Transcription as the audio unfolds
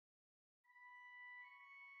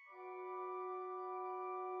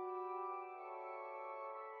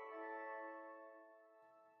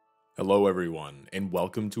Hello everyone, and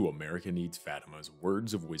welcome to America Needs Fatima's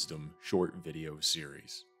Words of Wisdom short video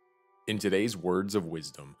series. In today's Words of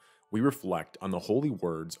Wisdom, we reflect on the holy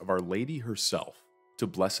words of Our Lady herself to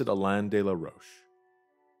Blessed Alain de la Roche.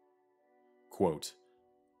 Quote,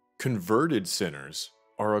 "Converted sinners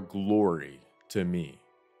are a glory to me."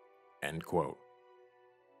 End quote.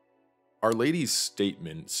 Our Lady's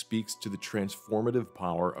statement speaks to the transformative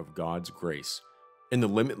power of God's grace and the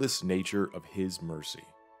limitless nature of His mercy.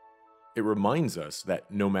 It reminds us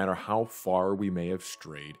that no matter how far we may have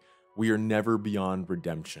strayed, we are never beyond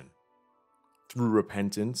redemption. Through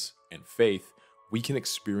repentance and faith, we can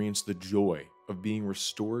experience the joy of being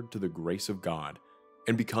restored to the grace of God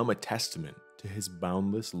and become a testament to His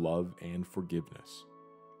boundless love and forgiveness.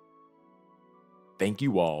 Thank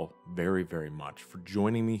you all very, very much for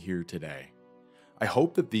joining me here today. I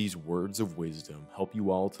hope that these words of wisdom help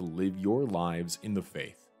you all to live your lives in the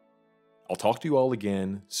faith. I'll talk to you all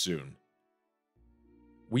again soon.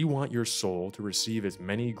 We want your soul to receive as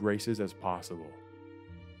many graces as possible.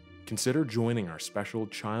 Consider joining our special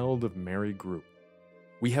Child of Mary group.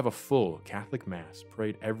 We have a full Catholic Mass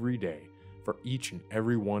prayed every day for each and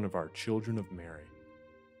every one of our children of Mary.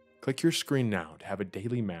 Click your screen now to have a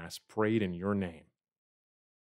daily Mass prayed in your name.